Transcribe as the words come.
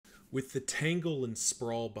With the tangle and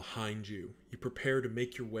sprawl behind you, you prepare to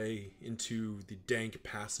make your way into the dank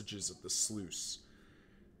passages of the sluice.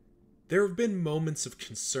 There have been moments of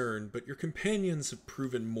concern, but your companions have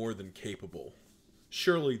proven more than capable.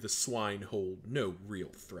 Surely the swine hold no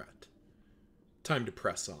real threat. Time to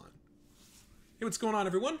press on. Hey, what's going on,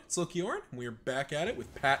 everyone? It's Loki Orin. We're back at it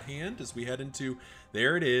with Pat Hand as we head into...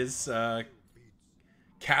 There it is.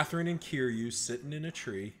 Catherine and Kiryu sitting in a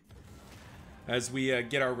tree. As we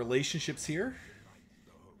get our relationships here.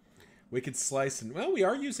 Wicked Slice and... Well, we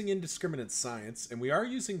are using Indiscriminate Science, and we are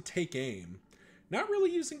using Take Aim. Not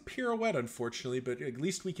really using Pirouette, unfortunately, but at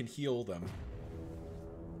least we can heal them.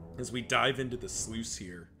 As we dive into the sluice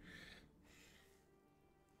here.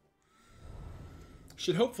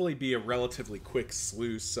 Should hopefully be a relatively quick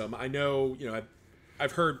sluice. I know, you know,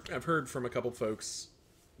 I've heard from a couple folks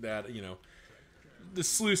that, you know, the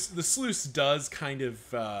sluice does kind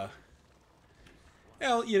of...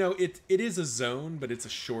 well, you know, it is a zone, but it's a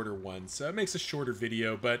shorter one, so it makes a shorter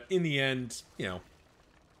video. But in the end, you know,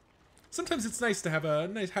 sometimes it's nice to have a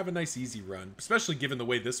nice easy run, especially given the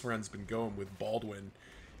way this run's been going with Baldwin,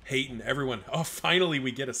 Hayton, everyone. Oh, finally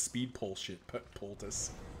we get a speed poultice.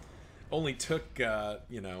 Only took,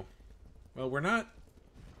 you know, well, we're not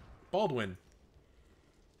Baldwin.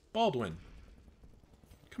 Baldwin,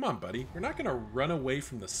 come on, buddy. We're not gonna run away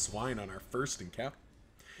from the swine on our first encounter.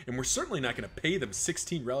 And we're certainly not going to pay them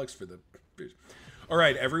 16 relics for the...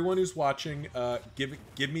 Alright, everyone who's watching,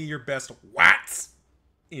 give me your best WATS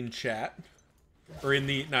in chat. Or in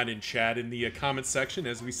the... Not in chat, in the comment section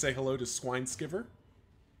as we say hello to Swine Skiver.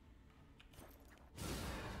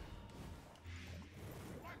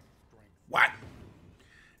 What?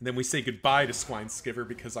 And then we say goodbye to Swine Skiver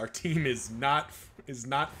because our team is not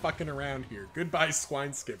fucking around here. Goodbye,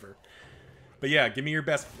 Swine Skiver. But yeah, give me your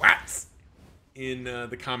best WATS in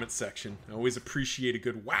the comment section. I always appreciate a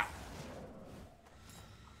good wow.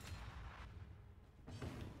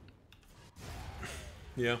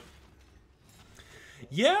 Yeah.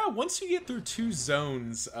 Yeah, once you get through 2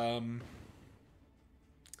 zones,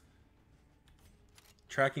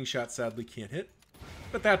 tracking shot sadly can't hit,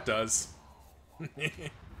 but that does.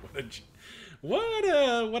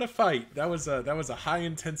 what a fight. That was a high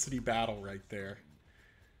intensity battle right there.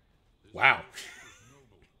 Wow.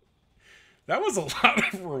 That was a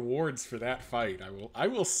lot of rewards for that fight. I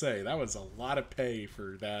will say that was a lot of pay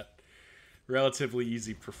for that relatively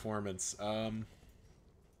easy performance.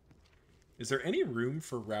 Is there any room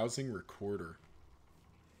for rousing recorder?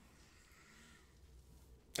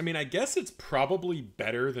 I mean, I guess it's probably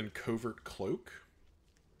better than covert cloak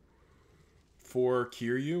for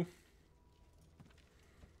Kiryu.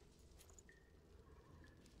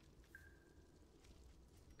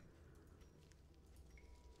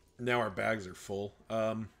 Now our bags are full.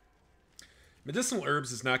 Medicinal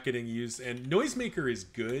herbs is not getting used, and Noisemaker is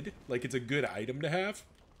good. Like, it's a good item to have,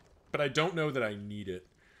 but I don't know that I need it.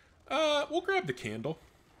 We'll grab the candle.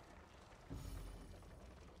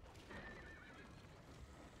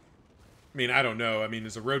 I mean, I don't know. I mean,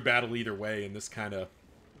 there's a road battle either way, and this kind of...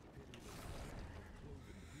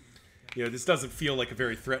 You know, this doesn't feel like a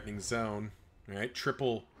very threatening zone. Alright,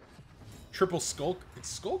 triple skulk. It's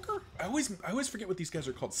Skulker? I always forget what these guys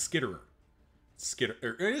are called. Skitterer.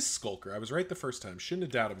 It is Skulker. I was right the first time. Shouldn't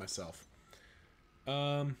have doubted myself.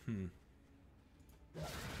 Oh,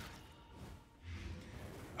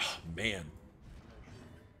 man.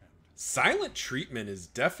 Silent treatment is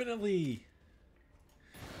definitely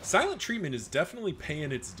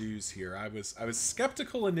paying its dues here. I was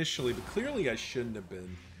skeptical initially, but clearly I shouldn't have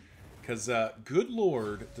been. Because, good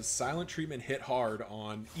lord, the silent treatment hit hard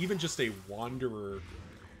on even just a wanderer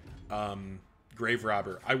grave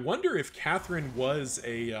robber. I wonder if Catherine was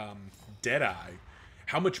a Deadeye,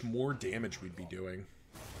 how much more damage we'd be doing.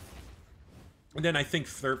 And then I think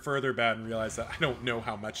further about and realize that I don't know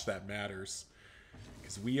how much that matters.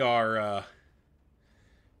 Because we are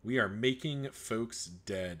making folks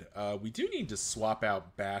dead. We do need to swap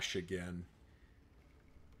out Bash again.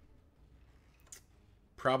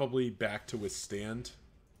 Probably back to Withstand.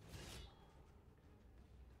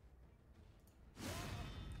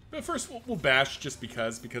 But first, we'll Bash just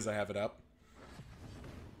because I have it up.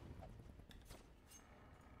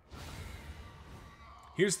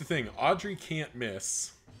 Here's the thing. Audrey can't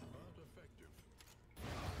miss.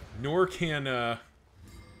 Nor can our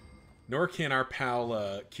pal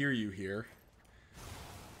Kiryu here.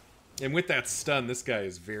 And with that stun, this guy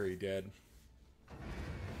is very dead.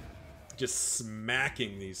 Just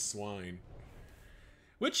smacking these swine.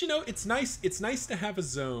 Which, you know, it's nice to have a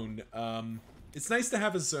zone. It's nice to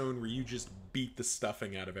have a zone where you just beat the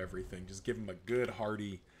stuffing out of everything. Just give them a good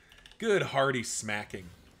hearty smacking.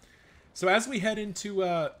 So as we head into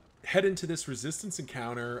this resistance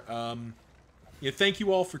encounter, yeah, thank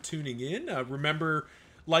you all for tuning in. Remember,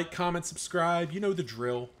 like, comment, subscribe. You know the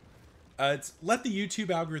drill. Let the YouTube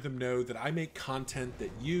algorithm know that I make content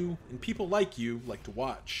that you and people like you like to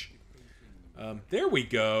watch. There we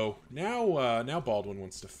go. Now Baldwin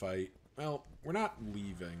wants to fight. Well, we're not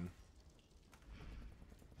leaving.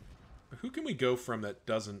 Who can we go from that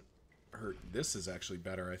doesn't hurt? This is actually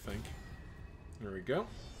better, I think. There we go.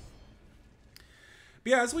 But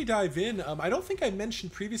yeah, as we dive in, I don't think I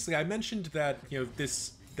mentioned previously. I mentioned that, you know,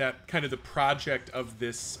 that kind of the project of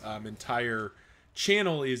this entire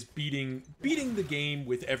channel is beating the game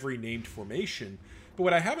with every named formation. But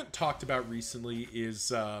what I haven't talked about recently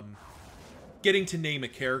is getting to name a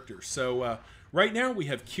character. So right now we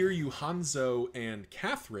have Kiryu, Hanzo, and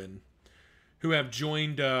Catherine, who have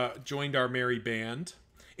joined our merry band.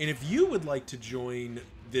 And if you would like to join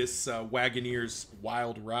this Wagoneer's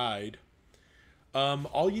wild ride,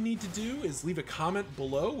 all you need to do is leave a comment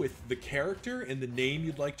below with the character and the name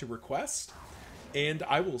you'd like to request, and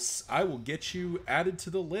I will get you added to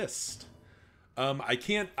the list.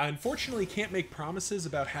 I unfortunately can't make promises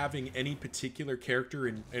about having any particular character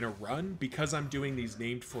in a run because I'm doing these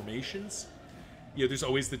named formations. You know, there's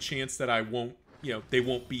always the chance that I won't, you know, they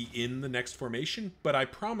won't be in the next formation, but I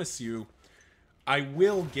promise you, I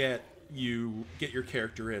will get your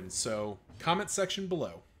character in. So comment section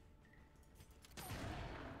below.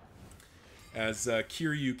 As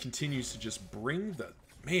Kiryu continues to just bring the...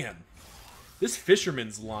 Man, this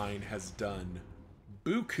fisherman's line has done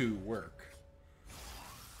buku work.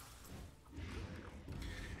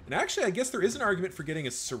 And actually, I guess there is an argument for getting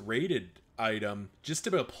a serrated item just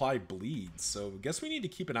to apply bleed. So I guess we need to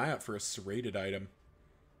keep an eye out for a serrated item.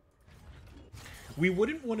 We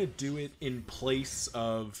wouldn't want to do it in place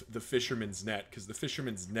of the fisherman's net, because the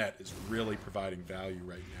fisherman's net is really providing value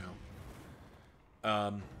right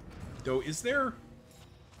now. Though, is there...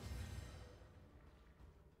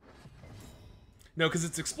 No, because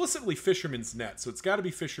it's explicitly fisherman's net, so it's got to be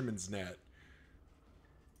fisherman's net.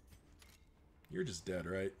 You're just dead,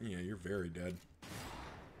 right? Yeah, you're very dead.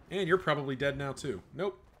 And you're probably dead now, too.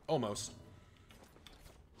 Nope. Almost.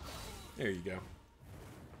 There you go.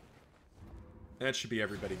 That should be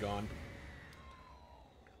everybody gone.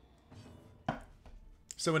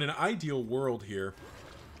 So in an ideal world here,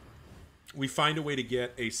 we find a way to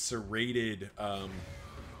get a serrated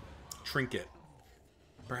trinket.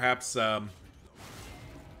 Perhaps, trying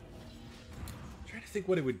to think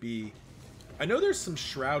what it would be. I know there's some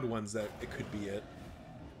shroud ones that it could be it.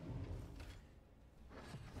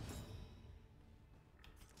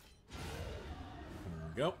 There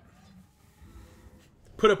we go.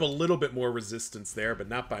 Put up a little bit more resistance there, but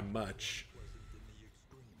not by much.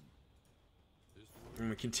 And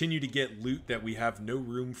we continue to get loot that we have no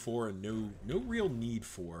room for and no real need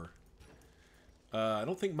for. I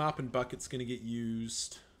don't think Mop and Bucket's going to get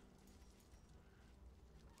used.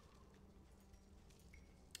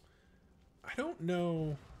 I don't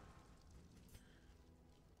know.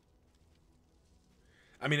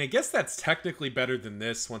 I mean, I guess that's technically better than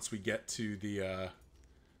this once we get to the...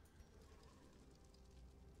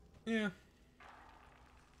 Yeah.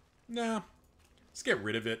 Nah. Let's get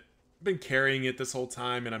rid of it. I've been carrying it this whole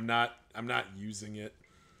time, and I'm not using it.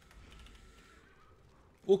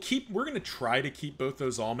 We're gonna try to keep both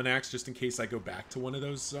those almanacs just in case I go back to one of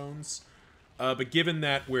those zones. But given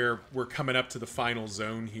that we're coming up to the final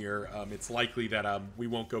zone here, it's likely that we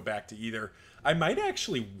won't go back to either. I might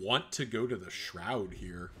actually want to go to the Shroud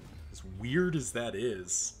here, as weird as that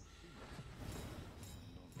is.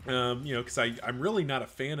 You know, because I'm really not a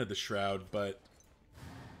fan of the Shroud, but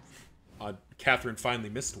Catherine finally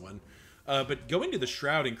missed one. But going to the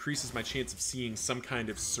Shroud increases my chance of seeing some kind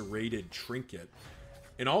of serrated trinket.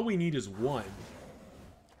 And all we need is one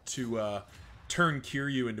to turn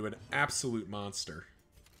Kiryu into an absolute monster.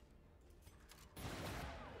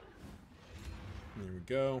 There we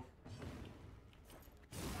go.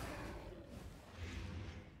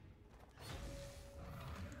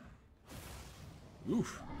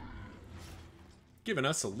 Oof. Giving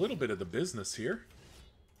us a little bit of the business here.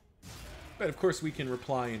 But of course we can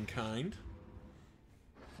reply in kind.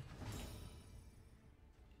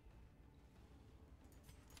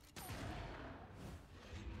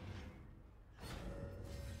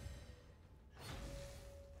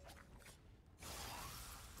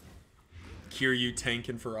 Kiryu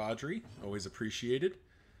tanking for Audrey. Always appreciated.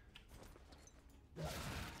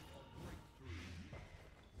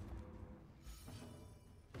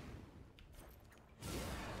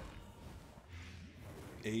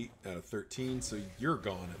 Eight out of 13, so you're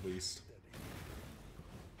gone at least.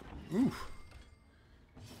 Ooh.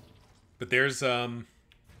 But there's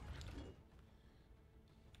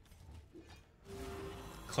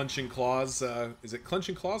Clenching Claws. Is it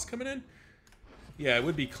Clenching Claws coming in? Yeah, it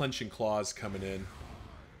would be Clenching Claws coming in.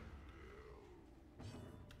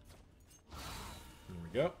 There we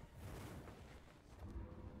go.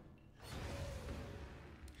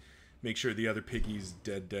 Make sure the other piggy's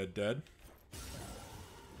dead, dead, dead.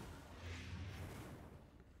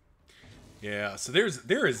 Yeah, so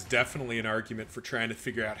there is definitely an argument for trying to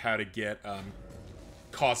figure out how to get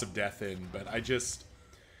cause of death in, but I just...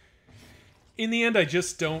 in the end, I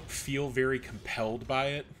just don't feel very compelled by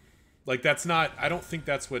it. Like, that's not... I don't think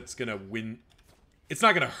that's what's going to win... It's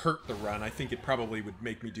not going to hurt the run. I think it probably would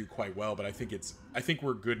make me do quite well, but I think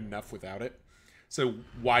we're good enough without it. So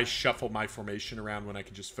why shuffle my formation around when I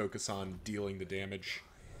can just focus on dealing the damage?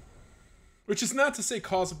 Which is not to say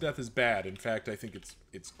cause of death is bad. In fact, I think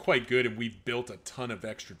it's quite good, and we've built a ton of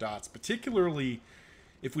extra dots. Particularly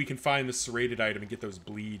if we can find the serrated item and get those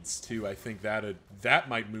bleeds too. I think that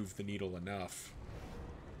might move the needle enough.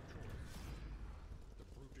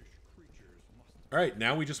 All right,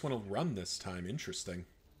 now we just want to run this time. Interesting.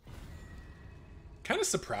 Kind of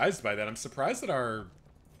surprised by that. I'm surprised that our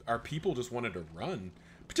people just wanted to run,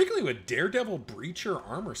 particularly with Daredevil, Breacher,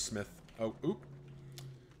 Armorsmith. Oh, oop.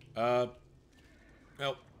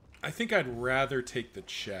 Well, I think I'd rather take the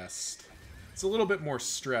chest. It's a little bit more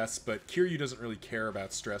stress, but Kiryu doesn't really care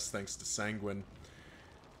about stress thanks to Sanguine.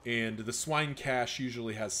 And the Swine Cache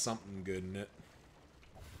usually has something good in it.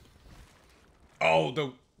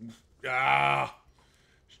 Oh,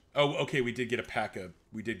 oh, okay, we did get a pack of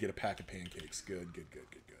pancakes. Good, good, good,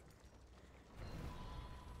 good,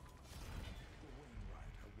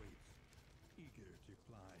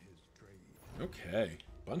 good. Okay,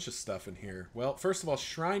 bunch of stuff in here. Well, first of all,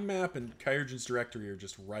 Shrine Map and Kyurgen's Directory are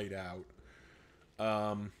just right out.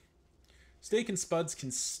 Steak and Spuds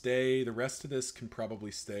can stay. The rest of this can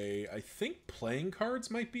probably stay. I think playing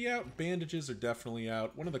cards might be out. Bandages are definitely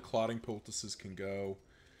out. One of the Clotting Poultices can go.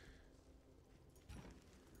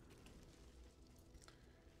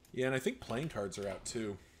 Yeah, and I think playing cards are out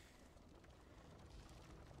too.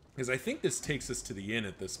 Because I think this takes us to the inn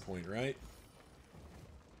at this point, right?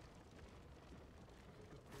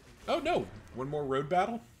 Oh, no. One more road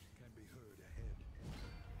battle?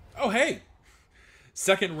 Oh, hey.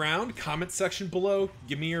 Second round. Comment section below.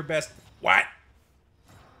 Give me your best. What?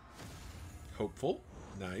 Hopeful.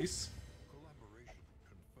 Nice.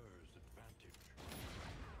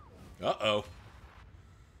 Uh-oh.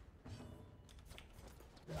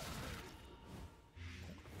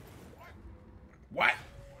 What?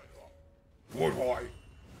 What?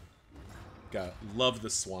 God, love the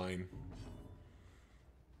swine.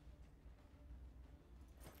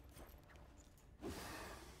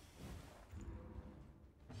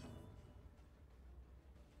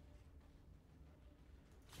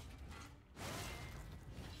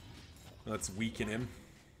 Let's weaken him.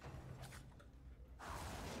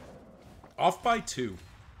 Off by 2.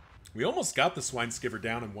 We almost got the Swine Skiver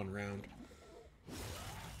down in 1 round.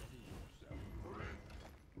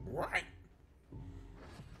 Right.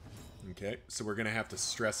 Okay, so we're going to have to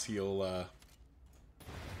stress heal...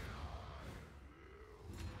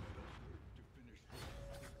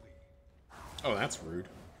 Oh, that's rude.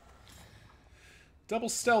 Double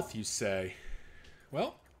stealth, you say?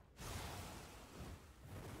 Well...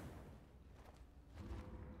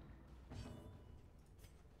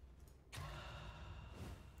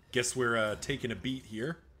 Guess we're taking a beat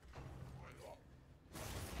here.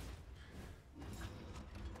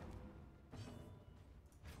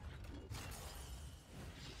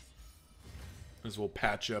 As we'll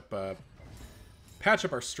patch up our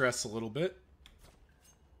stress a little bit.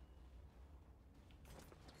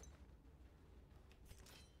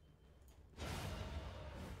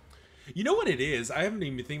 You know what it is? I haven't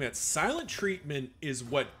even been thinking about it. Silent Treatment is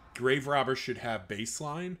what Grave Robber should have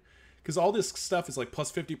baseline. Because all this stuff is like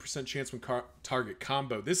plus 50% chance when target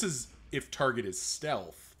combo. This is if target is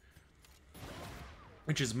stealth.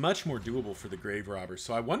 Which is much more doable for the Grave Robber.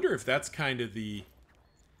 So I wonder if that's kind of the...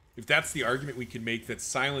 If that's the argument we can make, that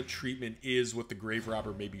Silent Treatment is what the Grave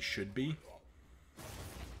Robber maybe should be.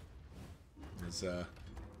 As, you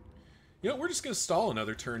know, we're just going to stall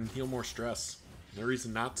another turn and heal more stress. No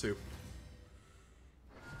reason not to.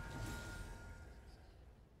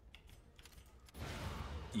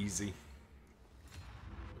 Easy.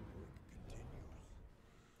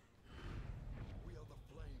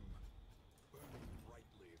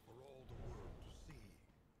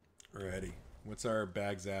 Alrighty. What's our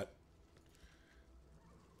bags at?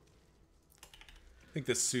 I think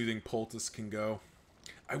the Soothing Poultice can go.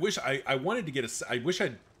 I wish I wanted to get a... I wish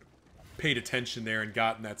I'd paid attention there and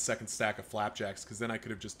gotten that second stack of flapjacks, because then I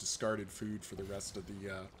could have just discarded food for the rest of the,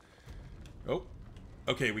 Oh.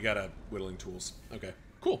 Okay, we got whittling tools. Okay,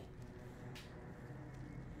 cool.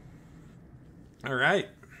 All right.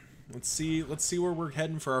 Let's see where we're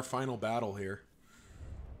heading for our final battle here.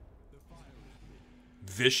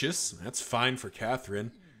 Vicious. That's fine for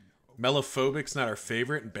Catherine. Mellophobic's not our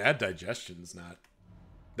favorite, and bad digestion's not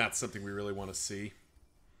something we really want to see.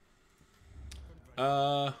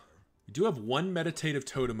 We do have one meditative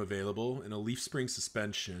totem available in a leaf spring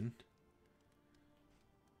suspension.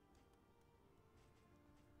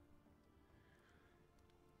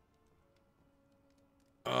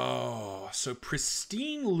 Oh, so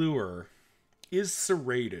pristine lure is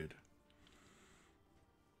serrated.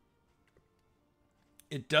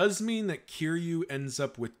 It does mean that Kiryu ends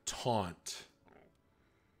up with taunt.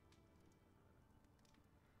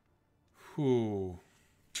 Whew.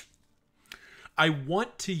 I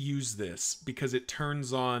want to use this because it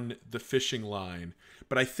turns on the fishing line,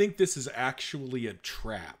 but I think this is actually a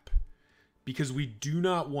trap because we do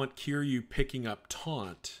not want Kiryu picking up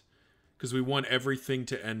taunt because we want everything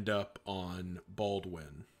to end up on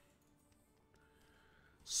Baldwin.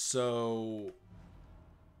 So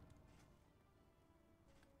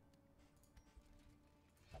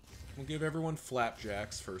we'll give everyone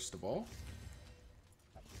flapjacks first of all,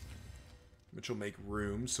 which will make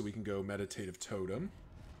room so we can go meditative totem.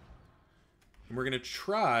 And we're going to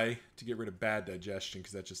try to get rid of bad digestion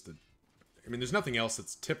because that's just a... I mean, there's nothing else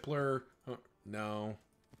that's Tippler. Oh, no.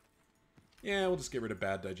 Yeah, we'll just get rid of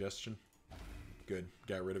bad digestion. Good.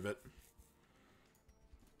 Got rid of it.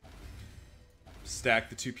 Stack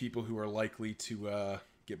the two people who are likely to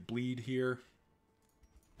get bleed here.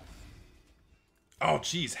 Oh,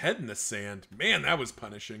 geez. Head in the sand. Man, that was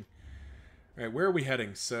punishing. All right, where are we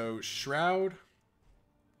heading? So, Shroud.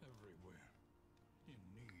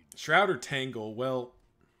 Shroud or Tangle? Well,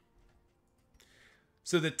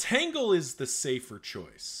 so the Tangle is the safer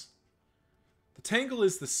choice. The Tangle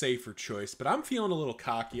is the safer choice, but I'm feeling a little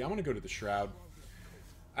cocky. I want to go to the Shroud.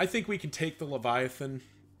 I think we can take the Leviathan,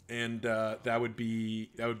 and that would be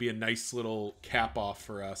a nice little cap off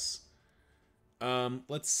for us.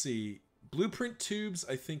 Let's see. Blueprint tubes,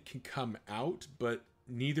 I think, can come out, but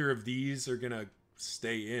neither of these are going to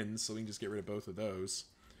stay in, so we can just get rid of both of those.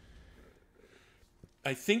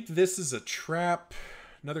 I think this is a trap.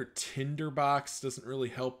 Another tinderbox doesn't really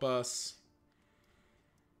help us.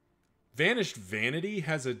 Vanished Vanity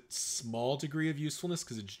has a small degree of usefulness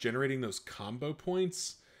because it's generating those combo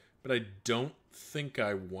points, but I don't think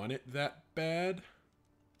I want it that bad.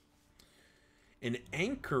 An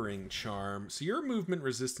Anchoring Charm. So your movement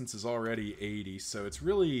resistance is already 80, so it's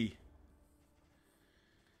really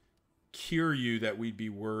Kiryu that we'd be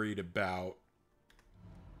worried about.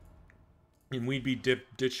 And we'd be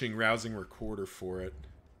ditching Rousing Recorder for it.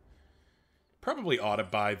 Probably ought to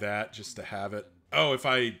buy that just to have it. Oh, if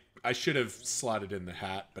I should have slotted in the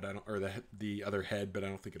hat, but I don't, or the other head, but I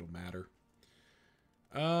don't think it'll matter.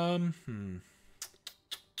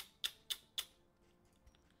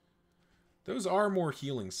 Those are more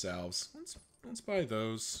healing salves. Let's buy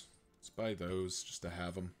those. Let's buy those just to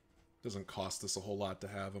have them. Doesn't cost us a whole lot to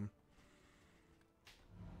have them.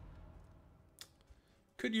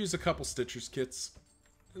 Could use a couple Stitcher's kits.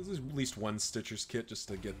 There's at least one Stitcher's kit just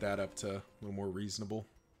to get that up to a little more reasonable.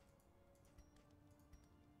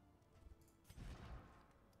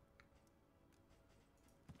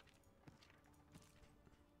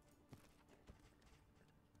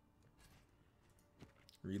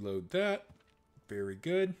 Reload that. Very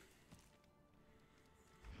good.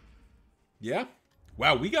 Yeah.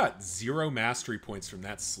 Wow, we got 0 mastery points from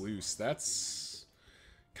that sluice. That's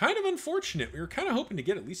kind of unfortunate. We were kind of hoping to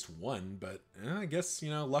get at least one, but I guess,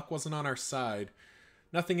 luck wasn't on our side.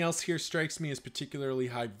 Nothing else here strikes me as particularly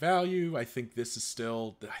high value. I think this is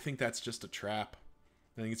still... I think that's just a trap.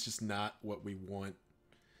 I think it's just not what we want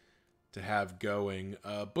to have going.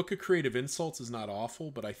 Book of Creative Insults is not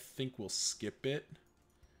awful, but I think we'll skip it.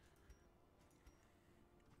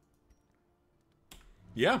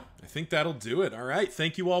 Yeah, I think that'll do it. All right,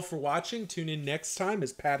 thank you all for watching. Tune in next time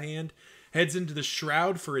as Pat Hand heads into the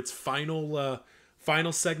Shroud for its final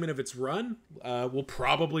segment of its run. We'll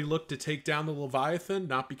probably look to take down the Leviathan,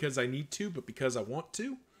 not because I need to, but because I want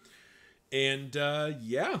to. And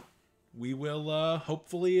yeah, we will,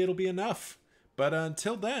 hopefully it'll be enough. But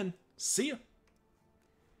until then, see ya.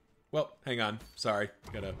 Well, hang on. Sorry.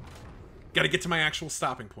 Gotta get to my actual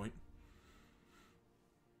stopping point.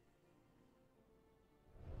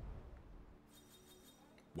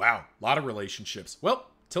 Wow, a lot of relationships. Well,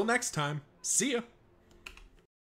 till next time, see ya.